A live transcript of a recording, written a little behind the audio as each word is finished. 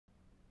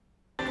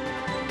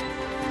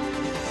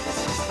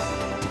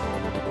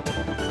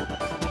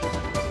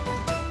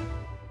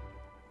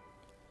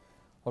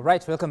All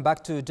right, welcome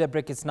back to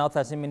Daybreak. It's now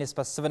 13 minutes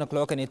past 7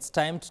 o'clock, and it's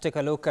time to take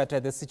a look at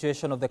the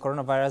situation of the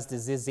coronavirus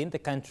disease in the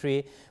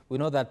country. We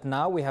know that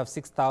now we have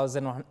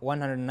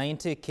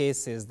 6,190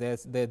 cases.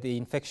 The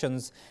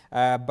infections,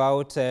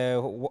 about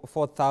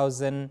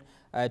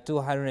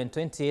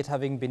 4,228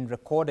 having been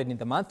recorded in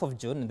the month of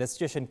June, and the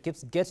situation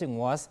keeps getting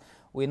worse.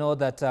 We know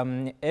that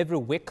every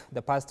week,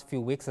 the past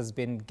few weeks, has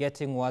been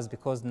getting worse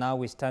because now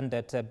we stand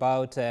at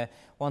about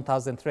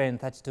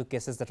 1,332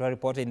 cases that were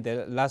reported in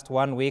the last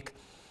 1 week.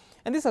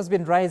 And this has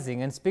been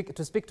rising, and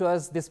to speak to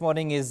us this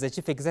morning is the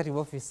Chief Executive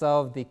Officer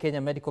of the Kenya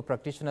Medical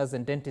Practitioners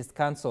and Dentists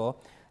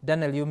Council,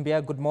 Daniel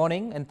Yumbia. Good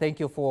morning, and thank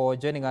you for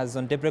joining us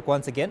on Daybreak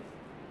once again.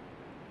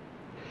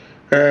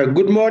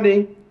 Good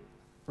morning.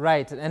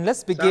 Right, and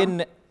let's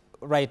begin.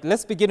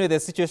 Let's begin with the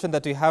situation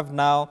that we have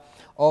now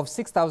of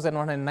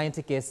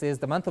 6,190 cases.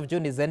 The month of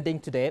June is ending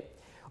today.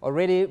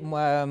 Already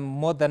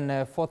more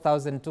than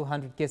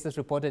 4,200 cases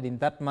reported in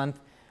that month.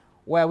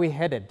 Where are we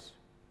headed?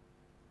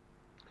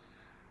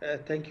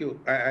 Thank you.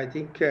 I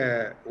think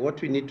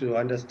what we need to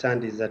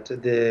understand is that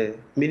the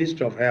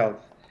Ministry of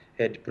Health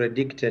had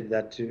predicted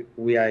that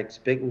we are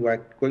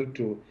going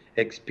to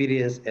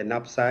experience an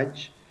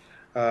upsurge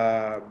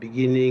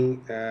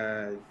beginning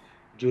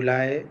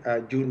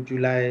June,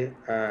 July,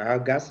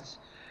 August.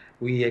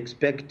 We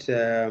expect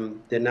the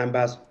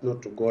numbers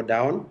not to go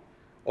down,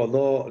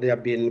 although they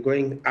have been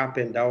going up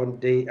and down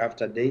day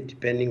after day,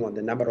 depending on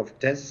the number of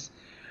tests.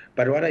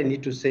 But what I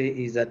need to say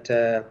is that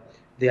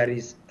there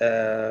is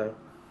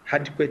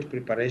adequate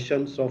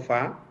preparation so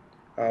far.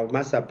 I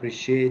must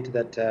appreciate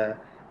that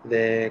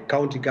the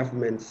county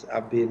governments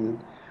have been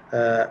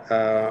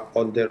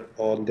on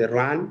the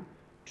run,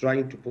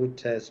 trying to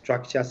put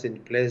structures in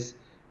place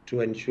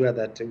to ensure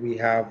that we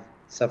have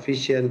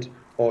sufficient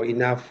or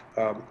enough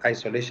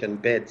isolation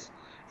beds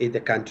in the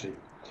country.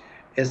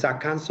 As a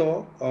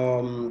council,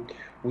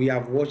 we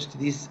have watched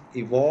this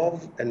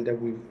evolve, and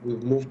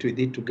we've moved with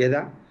it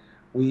together.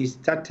 We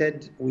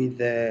started with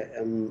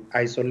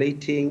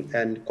isolating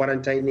and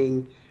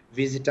quarantining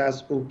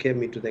visitors who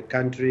came into the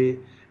country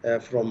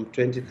from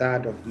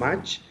 23rd of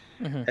March.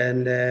 Mm-hmm.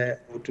 And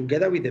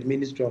together with the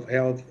Ministry of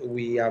Health,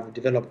 we have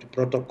developed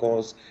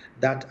protocols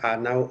that are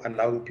now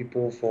allowing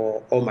people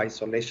for home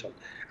isolation.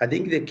 I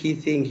think the key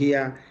thing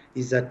here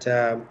is that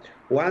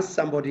once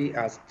somebody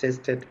has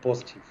tested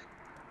positive,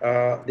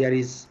 there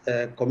is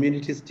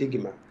community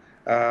stigma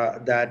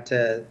that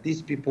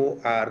these people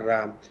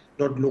are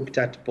not looked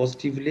at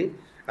positively,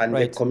 and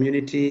the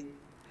community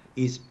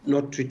is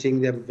not treating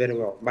them very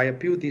well. My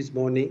appeal this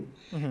morning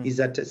is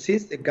that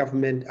since the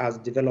government has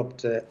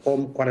developed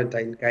home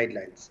quarantine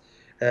guidelines,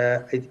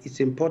 it's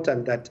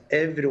important that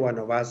every one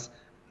of us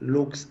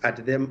looks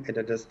at them and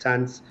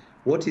understands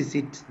what is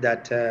it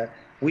that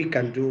we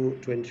can do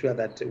to ensure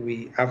that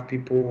we have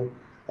people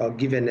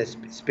given a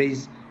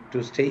space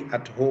to stay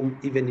at home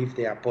even if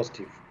they are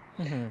positive.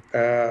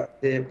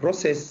 The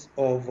process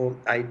of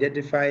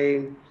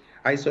identifying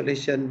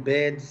isolation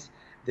beds,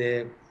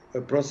 the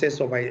process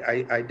of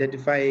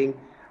identifying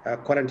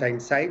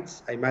quarantine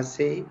sites, I must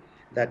say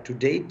that to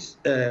date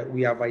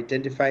we have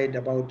identified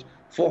about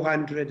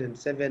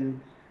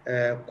 407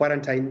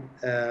 quarantine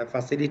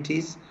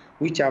facilities,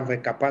 which have a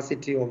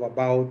capacity of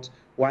about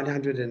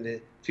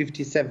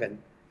 157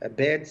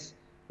 beds,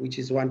 which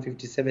is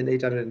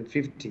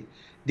 157,850.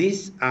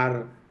 These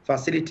are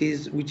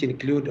facilities which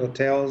include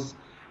hotels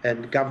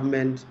and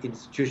government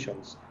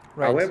institutions.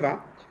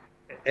 However,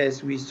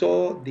 as we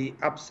saw the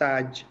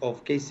upsurge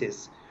of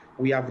cases,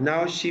 we have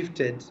now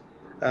shifted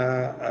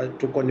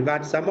to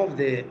convert some of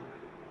the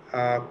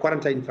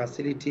quarantine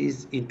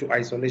facilities into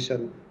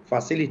isolation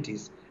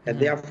facilities. And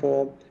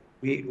therefore,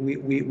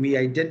 we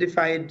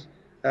identified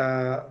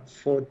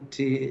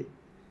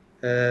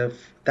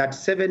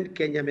 37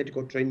 Kenya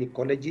Medical Training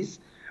Colleges,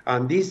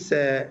 and these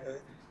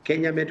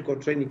Kenya Medical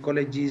Training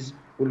Colleges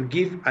will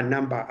give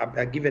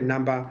a given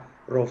number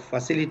of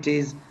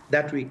facilities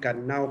that we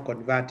can now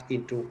convert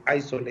into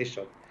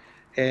isolation.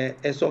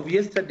 As of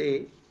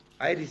yesterday,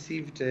 I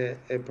received a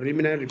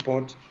preliminary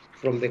report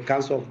from the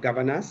Council of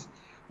Governors,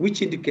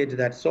 which indicated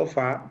that so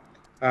far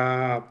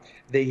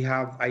they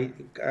have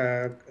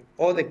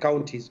all the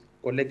counties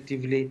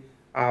collectively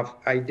have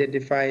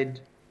identified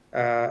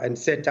and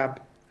set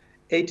up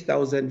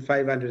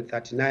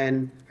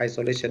 8,539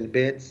 isolation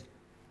beds,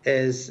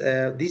 as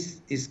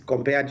this is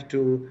compared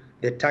to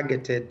the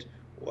targeted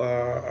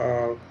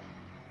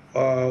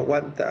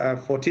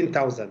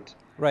 14,000.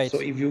 So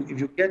if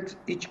you get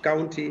each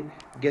county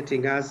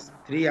getting us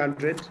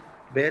 300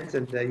 beds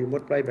and you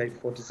multiply by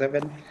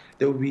 47,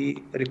 they will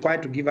be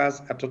required to give us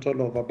a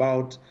total of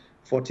about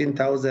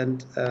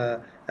 14,000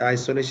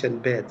 isolation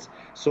beds.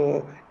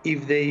 So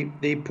if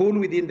they pull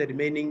within the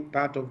remaining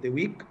part of the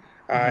week,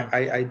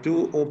 I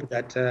do hope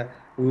that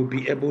we will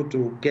be able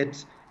to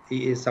get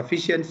a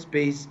sufficient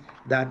space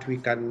that we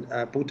can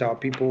put our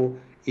people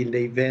in the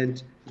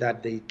event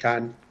that they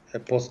turn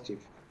positive.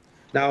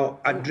 Now,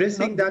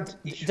 addressing that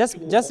issue...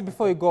 Just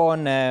before you go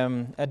on,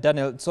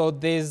 Daniel, so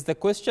there's the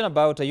question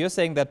about, you're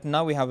saying that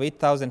now we have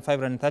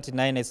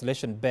 8,539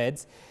 isolation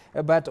beds.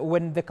 But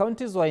when the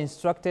counties were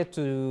instructed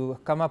to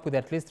come up with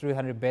at least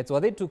 300 beds, were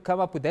they to come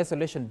up with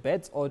isolation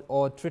beds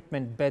or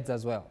treatment beds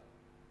as well?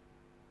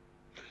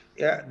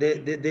 Yeah,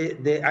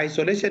 the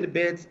isolation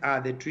beds are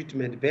the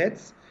treatment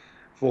beds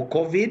for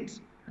COVID.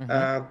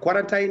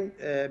 Quarantine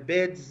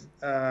beds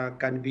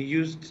can be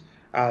used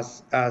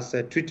as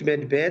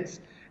treatment beds,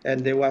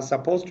 and they were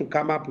supposed to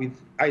come up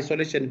with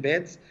isolation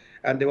beds,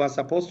 and they were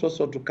supposed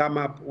also to come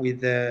up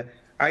with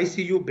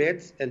ICU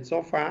beds. And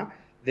so far,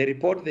 the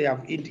report they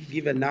have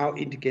given now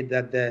indicate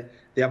that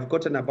they have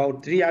gotten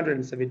about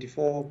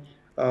 374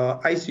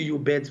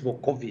 ICU beds for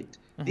COVID.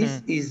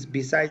 This is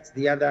besides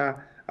the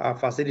other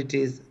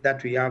facilities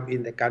that we have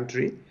in the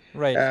country.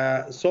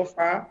 Right. So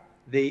far,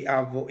 they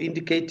have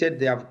indicated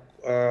they have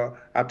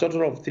a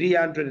total of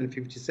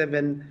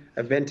 357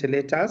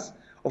 ventilators.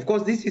 Of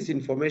course, this is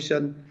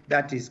information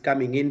that is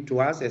coming in to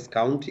us as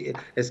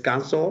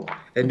council,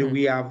 and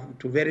we have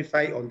to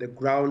verify on the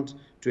ground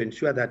to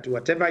ensure that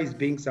whatever is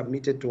being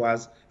submitted to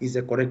us is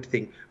a correct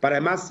thing. But I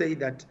must say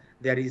that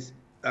there is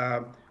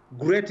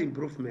great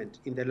improvement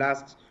in the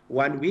last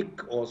 1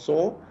 week or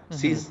so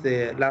since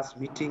the last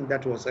meeting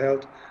that was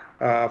held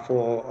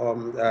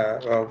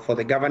for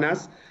the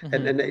governors,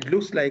 and it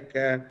looks like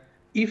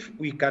if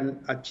we can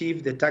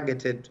achieve the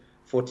targeted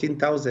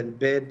 14,000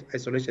 bed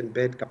isolation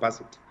bed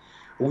capacity,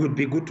 we would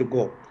be good to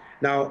go.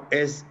 Now,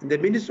 as the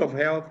Ministry of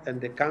Health and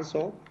the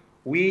Council,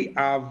 we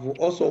have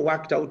also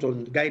worked out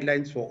on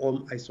guidelines for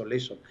home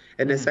isolation.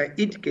 And as I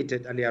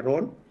indicated earlier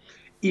on,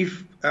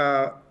 if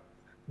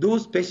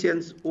those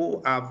patients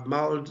who have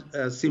mild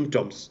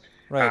symptoms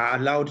are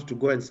allowed to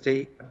go and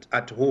stay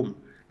at home,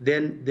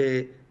 then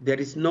there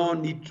is no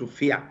need to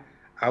fear.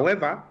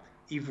 However,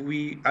 if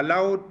we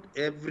allowed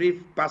every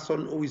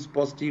person who is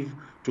positive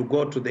to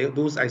go to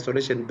those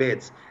isolation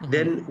beds,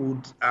 then we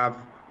would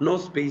have no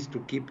space to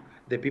keep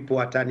the people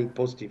who are turning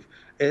positive.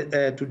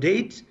 To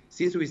date,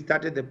 since we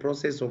started the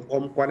process of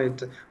home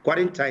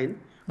quarantine,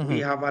 we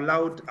have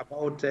allowed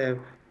about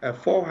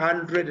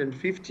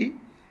 450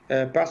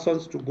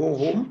 persons to go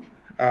home.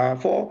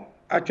 For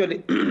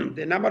actually,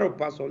 the number of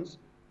persons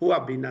who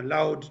have been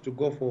allowed to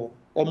go for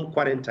home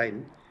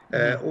quarantine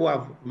who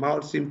have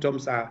mild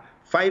symptoms are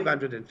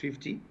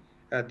 550.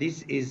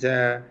 This is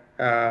the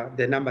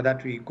number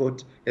that we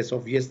got as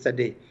of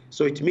yesterday.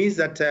 So it means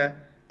that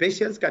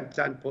patients can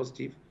turn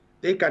positive.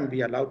 They can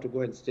be allowed to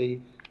go and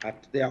stay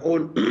at their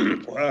own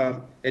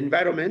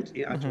environment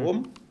at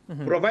home,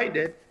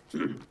 provided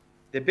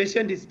the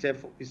patient is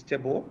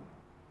stable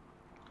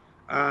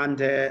and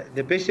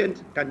the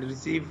patient can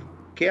receive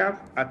care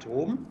at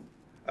home.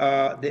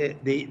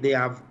 They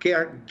have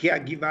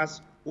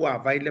caregivers who are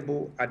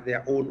available at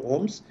their own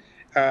homes,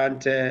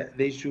 and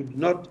they should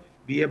not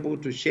be able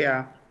to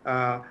share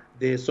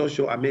the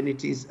social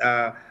amenities,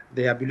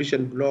 the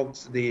ablution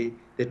blocks, the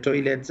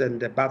toilets and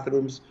the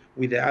bathrooms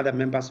with the other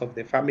members of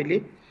the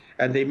family.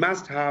 And they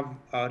must have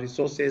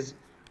resources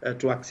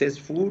to access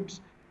food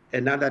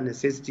and other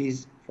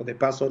necessities for the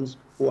persons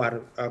who are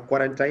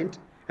quarantined.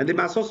 And they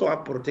must also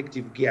have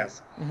protective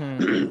gears.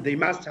 They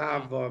must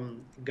have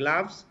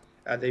gloves.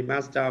 They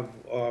must have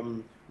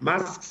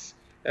masks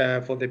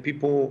for the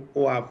people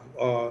who have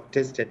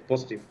tested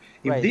positive.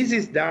 If this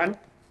is done,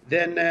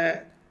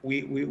 then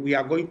we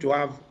are going to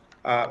have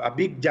a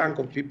big chunk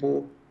of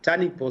people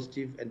turning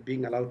positive and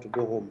being allowed to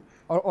go home.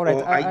 All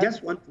right. I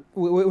just want to...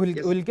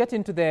 We'll get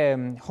into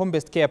the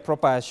home-based care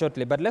proper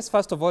shortly, but let's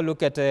first of all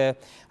look at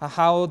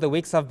how the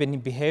weeks have been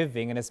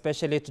behaving, and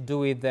especially to do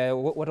with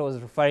what I was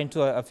referring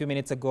to a few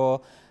minutes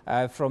ago,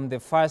 from the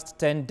first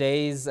 10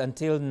 days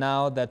until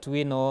now that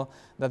we know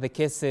that the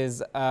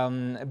cases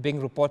being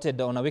reported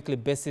on a weekly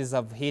basis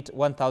have hit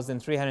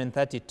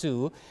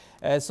 1,332.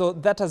 So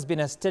that has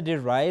been a steady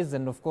rise,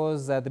 and of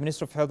course the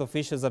Ministry of Health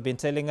officials have been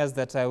telling us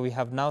that we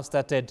have now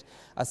started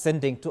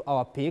ascending to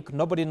our peak.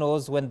 Nobody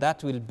knows when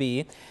that will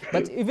be,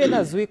 but even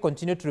as we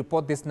continue to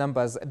report these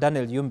numbers,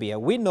 Daniel Yumbia,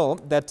 we know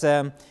that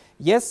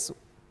yes,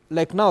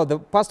 like now the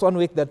past 1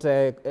 week that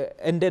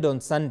ended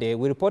on Sunday,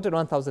 we reported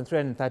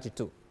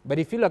 1,332. But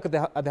if you look at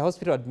the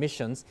hospital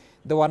admissions,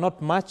 they were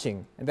not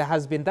matching. And there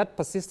has been that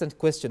persistent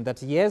question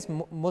that yes,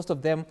 most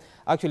of them,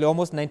 actually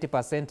almost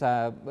 90%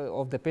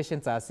 of the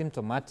patients are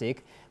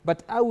symptomatic,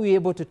 but are we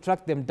able to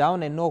track them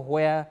down and know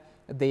where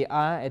they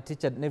are at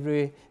each and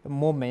every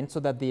moment so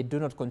that they do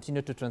not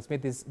continue to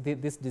transmit this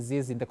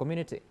disease in the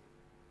community?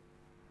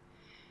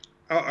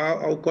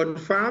 I'll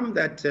confirm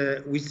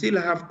that we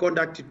still have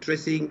contact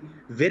tracing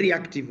very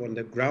active on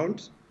the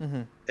ground,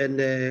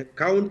 and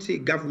county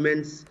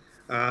governments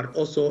are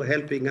also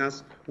helping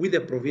us with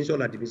the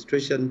provincial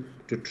administration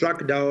to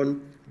track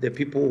down the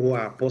people who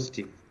are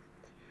positive.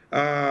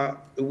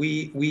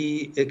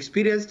 We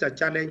experienced a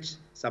challenge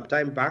some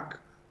time back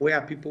where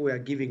people were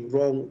giving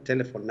wrong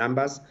telephone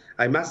numbers.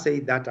 I must say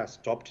that has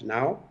stopped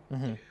now.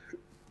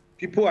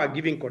 People are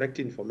giving correct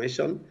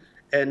information,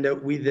 and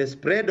with the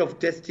spread of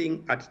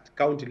testing at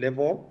county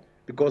level,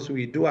 because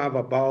we do have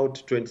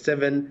about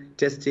 27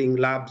 testing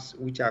labs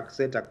which are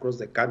set across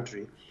the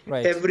country,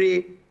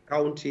 every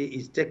county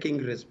is taking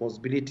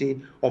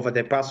responsibility over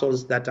the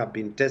persons that have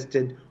been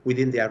tested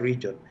within their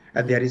region.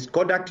 And there is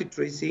contact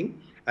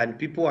tracing, and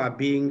people are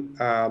being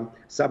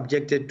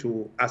subjected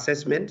to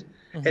assessment.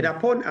 And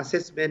upon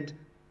assessment,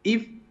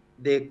 if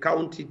the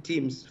county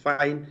teams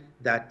find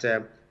that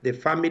the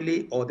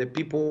family or the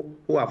people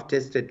who have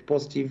tested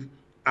positive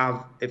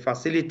have a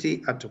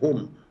facility at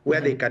home where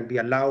they can be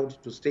allowed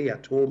to stay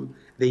at home,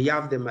 they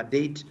have them a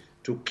date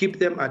to keep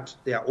them at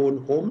their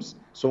own homes.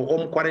 So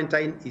home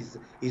quarantine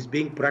is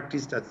being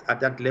practiced at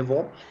that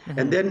level.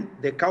 And then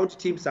the county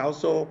teams are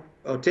also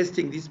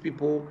testing these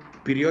people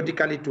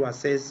periodically to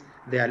assess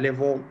their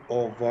level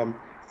of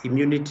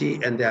immunity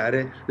and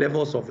their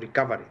levels of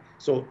recovery.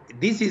 So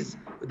this is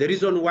the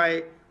reason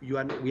why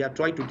we are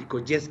trying to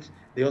decongest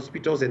the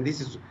hospitals, and this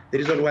is the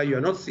reason why you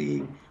are not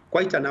seeing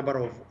quite a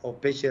number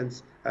of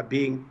patients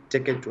being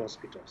taken to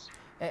hospitals.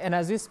 And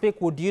as we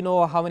speak, would you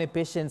know how many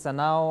patients are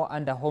now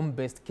under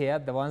home-based care,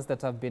 the ones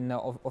that have been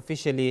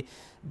officially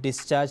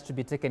discharged to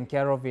be taken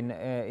care of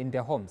in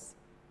their homes?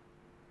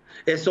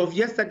 As of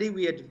yesterday,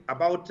 we had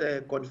about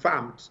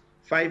confirmed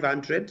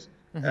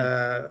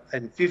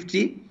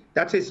 550.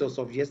 That is as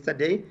of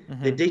yesterday,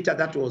 the data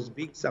that was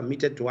being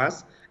submitted to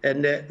us.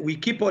 And we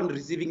keep on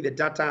receiving the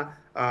data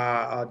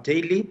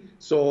daily.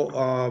 So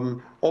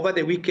over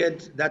the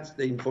weekend, that's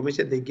the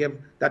information they gave.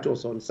 That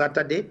was on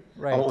Saturday,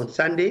 or on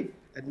Sunday.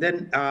 And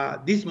then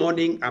this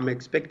morning, I'm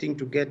expecting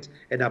to get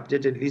an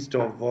updated list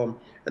of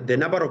the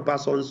number of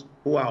persons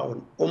who are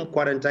on home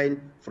quarantine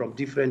from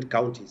different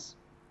counties.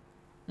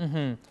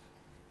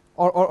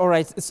 All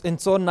right. And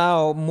so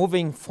now,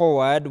 moving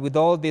forward, with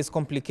all these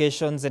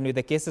complications and with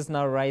the cases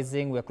now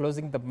rising, we're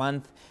closing the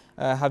month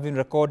having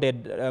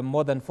recorded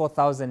more than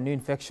 4,000 new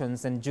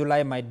infections, and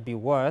July might be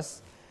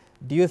worse.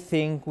 Do you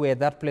think we're at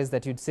that place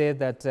that you'd say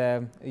that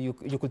you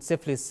could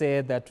safely say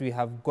that we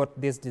have got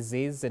this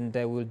disease and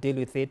we'll deal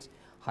with it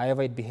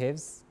however it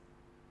behaves?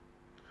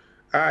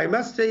 I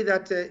must say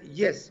that,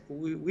 yes,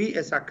 we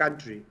as a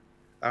country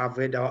have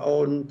had our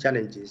own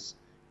challenges.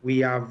 We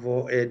have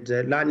had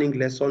learning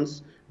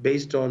lessons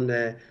based on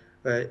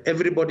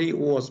everybody who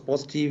was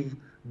positive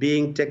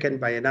being taken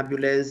by an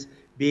ambulance,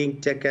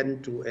 being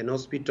taken to an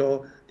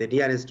hospital, the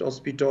nearest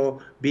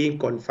hospital, being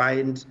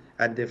confined,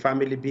 and the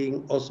family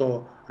being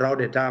also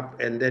rounded up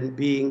and then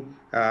being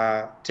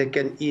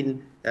taken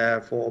in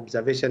for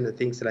observation and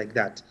things like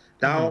that.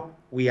 Now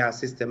we are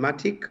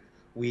systematic.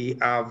 We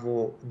have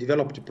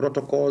developed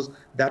protocols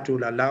that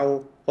will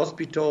allow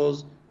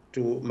hospitals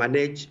to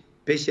manage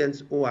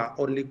patients who are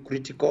only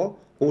critical,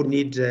 who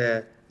need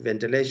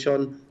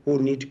ventilation, who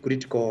need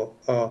critical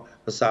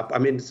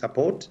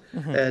support.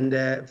 And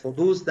for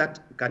those that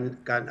can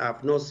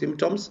have no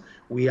symptoms,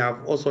 we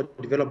have also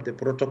developed the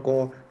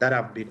protocol that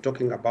I've been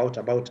talking about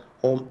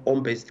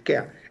home-based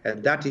care.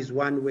 And that is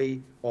one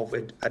way of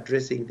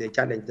addressing the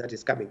challenge that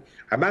is coming.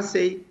 I must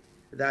say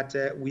that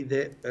with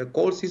the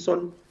cold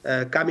season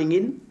coming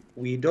in,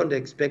 we don't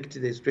expect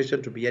the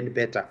situation to be any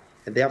better.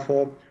 And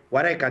therefore,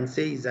 what I can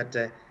say is that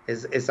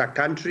as a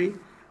country,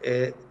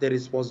 the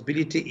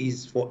responsibility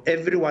is for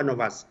every one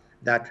of us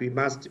that we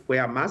must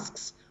wear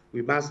masks,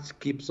 we must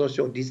keep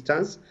social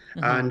distance,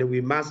 and we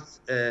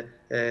must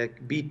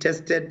be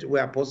tested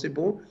where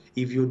possible.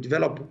 If you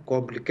develop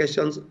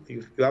complications,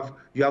 if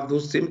you have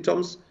those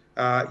symptoms,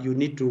 you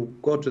need to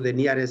go to the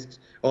nearest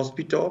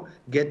hospital,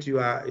 get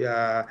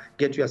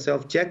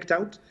yourself checked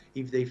out.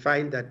 If they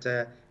find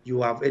that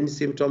you have any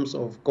symptoms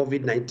of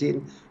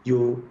COVID-19,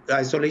 you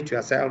isolate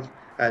yourself,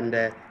 and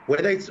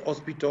whether it's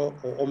hospital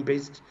or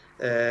home-based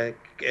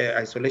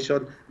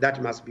isolation,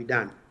 that must be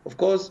done. Of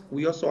course,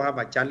 we also have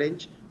a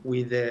challenge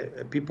with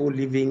people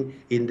living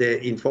in the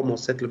informal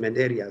settlement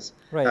areas.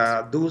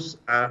 Those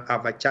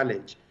have a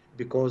challenge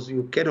because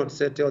you cannot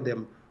tell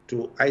them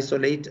to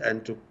isolate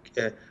and to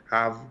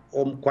have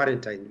home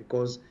quarantine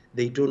because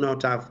they do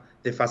not have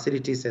the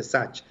facilities as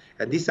such.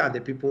 And these are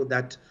the people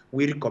that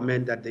we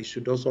recommend that they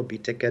should also be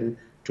taken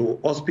to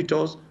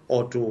hospitals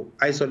or to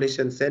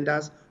isolation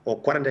centers or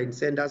quarantine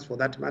centers for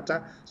that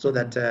matter, so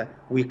that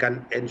we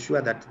can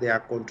ensure that they are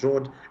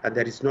controlled and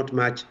there is not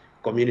much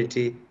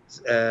community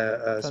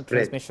spread.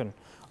 Transmission.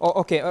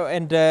 Okay,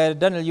 and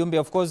Daniel Yumbi,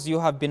 of course, you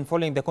have been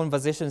following the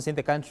conversations in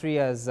the country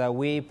as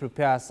we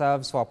prepare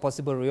ourselves for a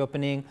possible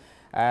reopening.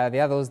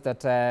 There are those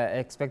that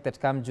expect that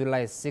come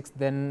July 6th,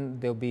 then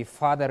there will be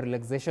further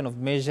relaxation of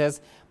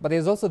measures. But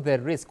there's also the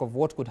risk of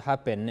what could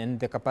happen and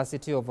the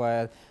capacity of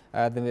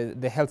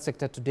the health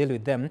sector to deal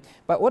with them.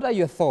 But what are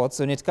your thoughts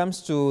when it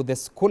comes to the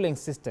schooling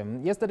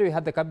system? Yesterday, we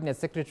had the Cabinet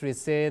Secretary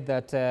say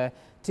that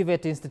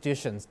TVET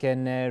institutions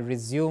can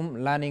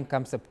resume learning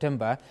come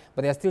September,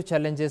 but there are still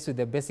challenges with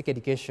the basic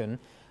education.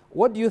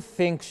 What do you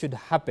think should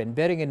happen,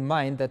 bearing in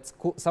mind that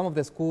some of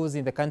the schools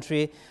in the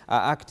country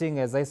are acting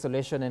as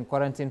isolation and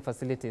quarantine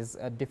facilities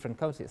at different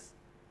counties?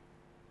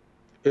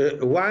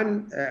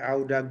 One, I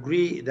would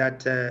agree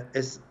that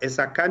as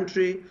a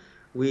country,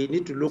 we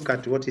need to look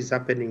at what is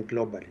happening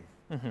globally.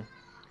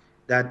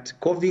 That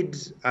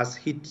COVID has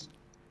hit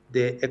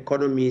the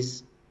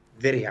economies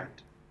very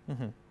hard.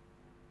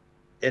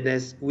 And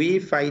as we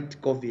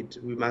fight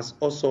COVID, we must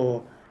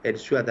also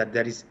ensure that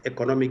there is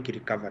economic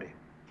recovery.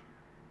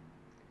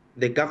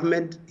 The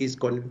government is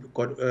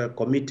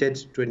committed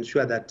to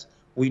ensure that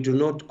we do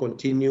not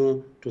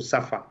continue to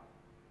suffer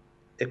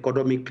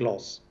economic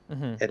loss.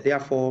 And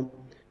therefore,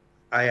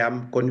 I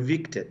am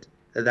convicted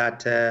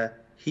that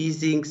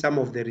easing some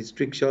of the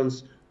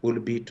restrictions will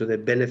be to the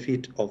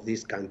benefit of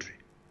this country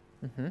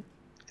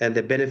and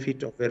the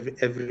benefit of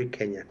every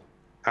Kenyan.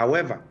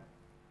 However,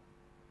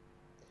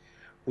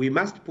 we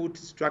must put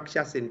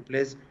structures in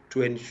place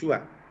to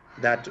ensure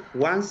that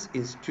once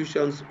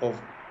institutions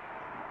of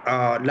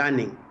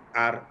learning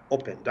are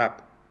opened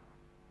up,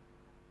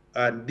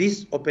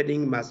 this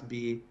opening must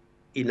be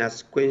in a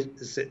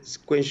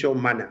sequential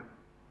manner.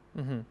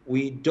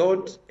 We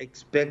don't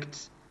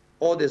expect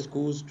all the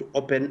schools to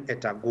open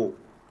at a go.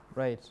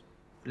 Right.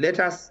 Let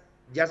us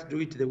just do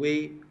it the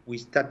way we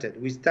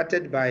started. We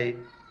started by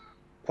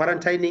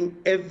quarantining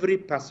every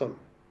person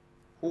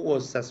who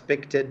was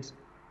suspected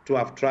to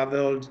have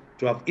traveled,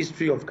 to have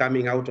history of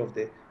coming out of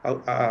the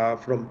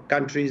from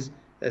countries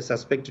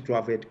suspected to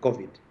have had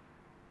COVID.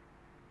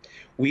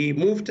 We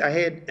moved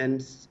ahead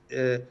and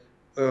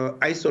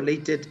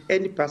isolated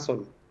any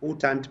person who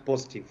turned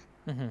positive.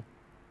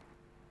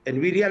 And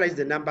we realized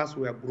the numbers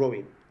were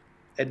growing.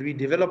 And we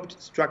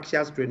developed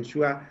structures to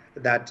ensure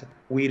that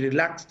we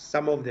relaxed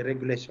some of the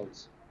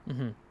regulations.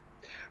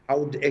 I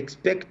would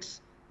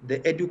expect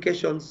the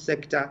education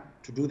sector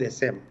to do the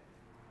same.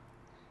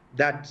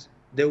 That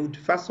they would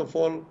first of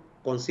all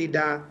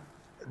consider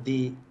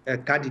the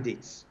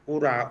candidates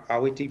who are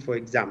waiting for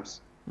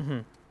exams.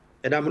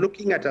 And I'm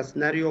looking at a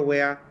scenario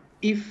where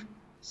if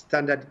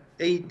standard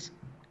 8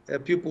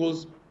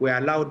 pupils were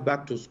allowed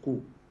back to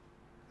school,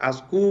 a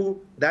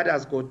school that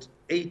has got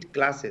 8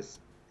 classes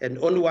and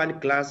only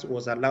 1 class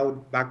was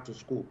allowed back to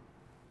school,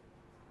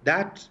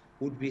 that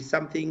would be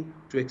something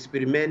to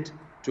experiment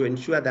to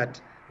ensure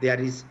that there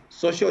is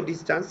social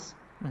distance,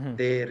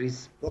 there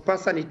is proper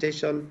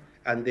sanitation,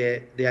 and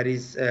there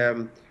is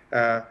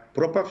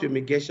proper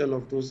fumigation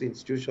of those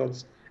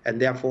institutions, and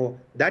therefore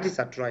that is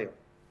a trial.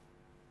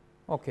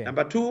 Okay.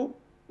 Number 2,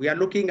 we are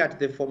looking at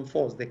the Form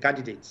 4s, the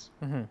candidates.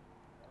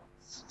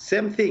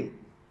 Same thing.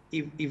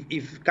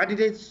 If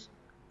candidates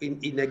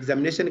in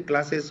examination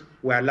classes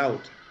were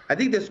allowed, I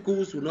think the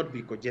schools will not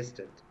be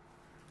congested.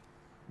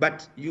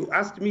 But you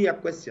asked me a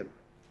question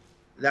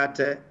that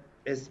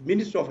as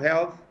Minister of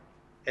Health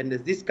and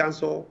as this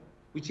council,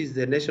 which is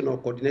the National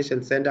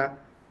Coordination Center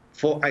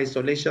for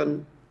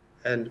Isolation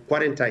and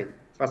Quarantine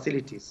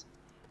Facilities,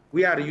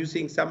 we are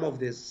using some of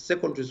the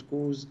secondary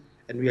schools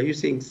and we are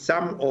using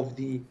some of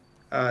the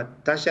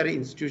tertiary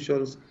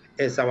institutions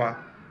as our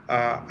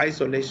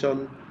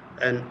isolation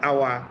and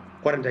our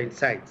quarantine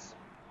sites.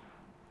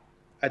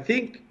 I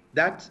think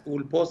that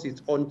will pose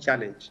its own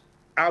challenge.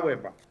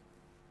 However,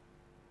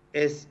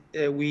 as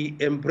we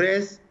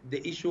embrace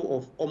the issue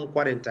of home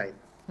quarantine,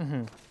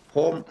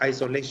 home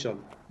isolation,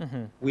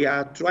 we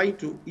are trying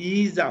to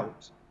ease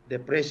out the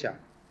pressure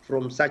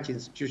from such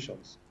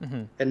institutions.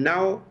 And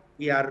now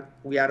we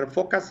are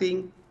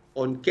focusing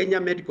on Kenya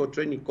Medical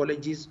Training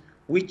Colleges,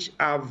 which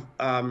have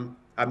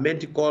a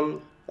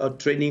medical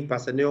training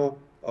personnel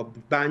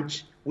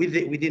branch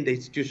within the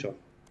institution.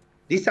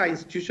 These are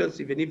institutions,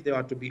 even if they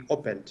are to be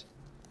opened,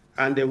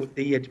 and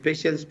they had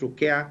patients to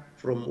care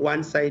from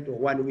one side or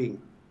one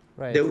wing.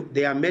 Right.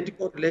 They are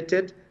medical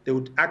related. They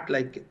would act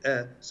like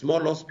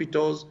small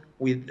hospitals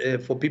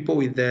with for people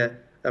with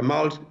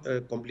mild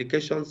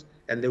complications,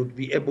 and they would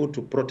be able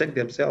to protect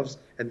themselves,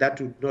 and that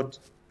would not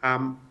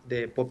harm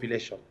the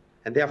population.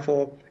 And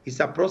therefore, it's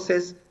a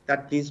process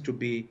that needs to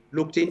be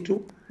looked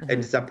into, and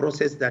it's a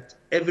process that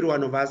every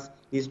one of us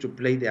needs to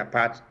play their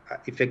part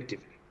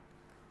effectively.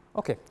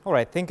 Okay, all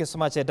right. Thank you so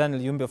much,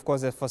 Daniel Yumbi, of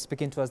course, for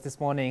speaking to us this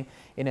morning.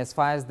 In as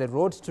far as the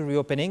road to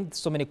reopening,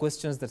 so many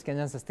questions that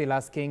Kenyans are still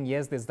asking.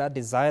 Yes, there's that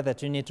desire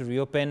that you need to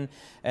reopen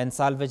and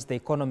salvage the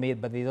economy,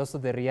 but there's also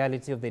the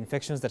reality of the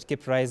infections that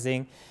keep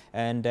rising.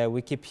 And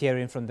we keep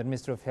hearing from the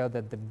Ministry of Health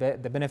that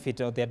the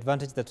benefit or the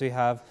advantage that we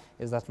have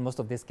is that most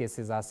of these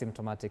cases are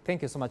symptomatic.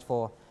 Thank you so much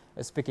for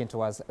speaking to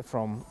us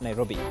from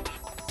Nairobi.